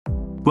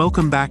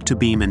Welcome back to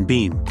Beam and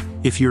Beam.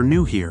 If you're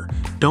new here,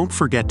 don't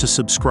forget to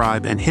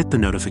subscribe and hit the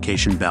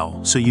notification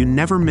bell so you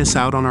never miss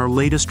out on our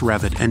latest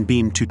Revit and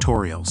Beam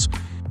tutorials.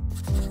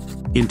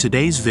 In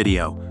today's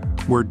video,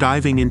 we're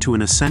diving into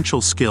an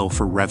essential skill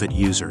for Revit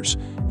users,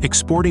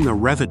 exporting a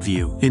Revit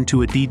view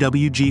into a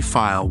DWG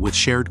file with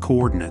shared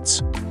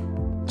coordinates.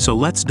 So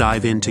let's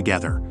dive in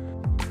together.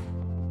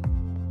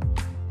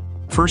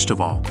 First of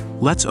all,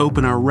 let's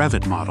open our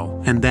Revit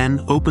model and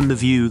then open the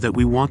view that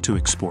we want to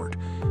export.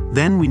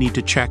 Then we need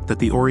to check that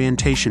the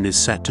orientation is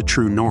set to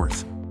true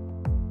north.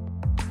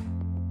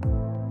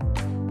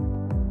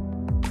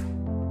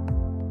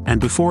 And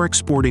before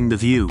exporting the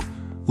view,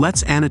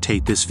 let's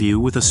annotate this view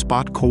with a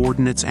spot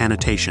coordinates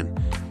annotation.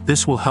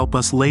 This will help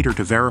us later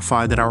to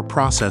verify that our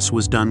process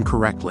was done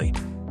correctly.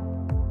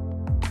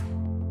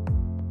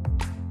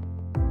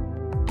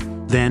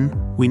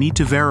 Then, we need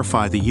to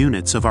verify the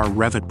units of our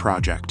Revit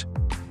project.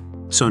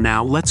 So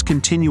now let's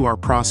continue our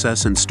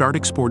process and start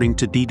exporting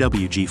to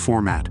DWG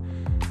format.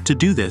 To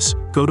do this,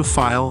 go to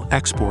File,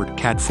 Export,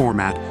 CAD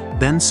Format,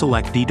 then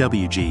select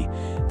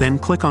DWG, then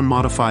click on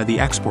Modify the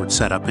Export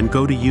Setup and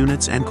go to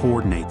Units and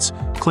Coordinates.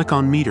 Click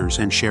on Meters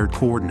and Shared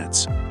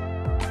Coordinates.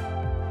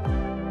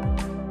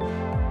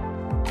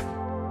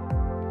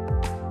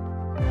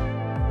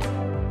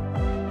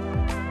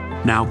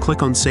 Now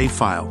click on Save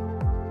File.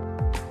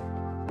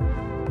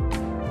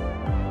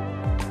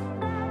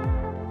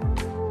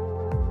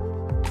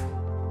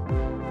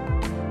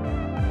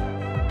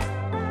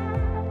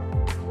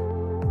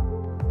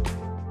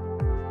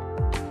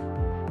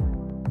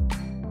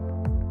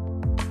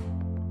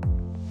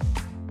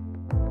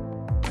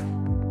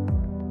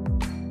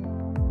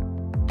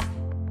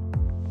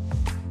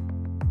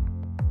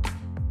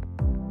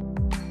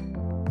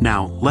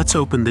 Now, let's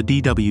open the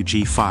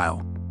DWG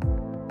file.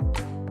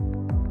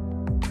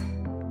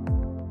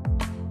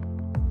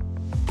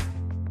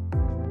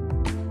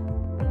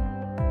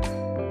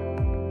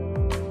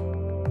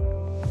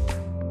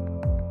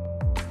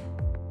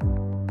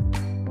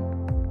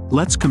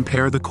 Let's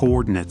compare the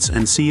coordinates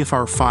and see if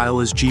our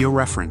file is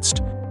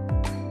georeferenced.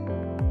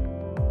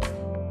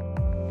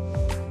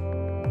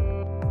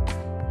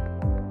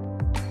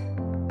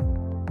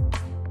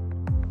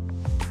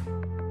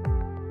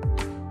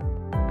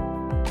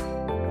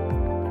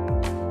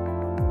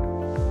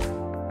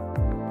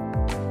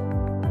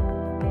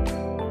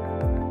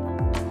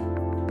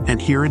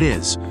 And here it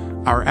is.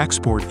 Our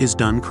export is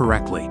done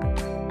correctly.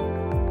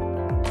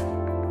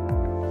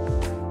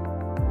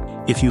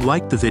 If you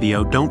liked the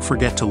video, don't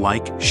forget to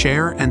like,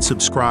 share, and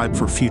subscribe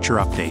for future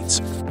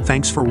updates.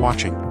 Thanks for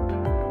watching.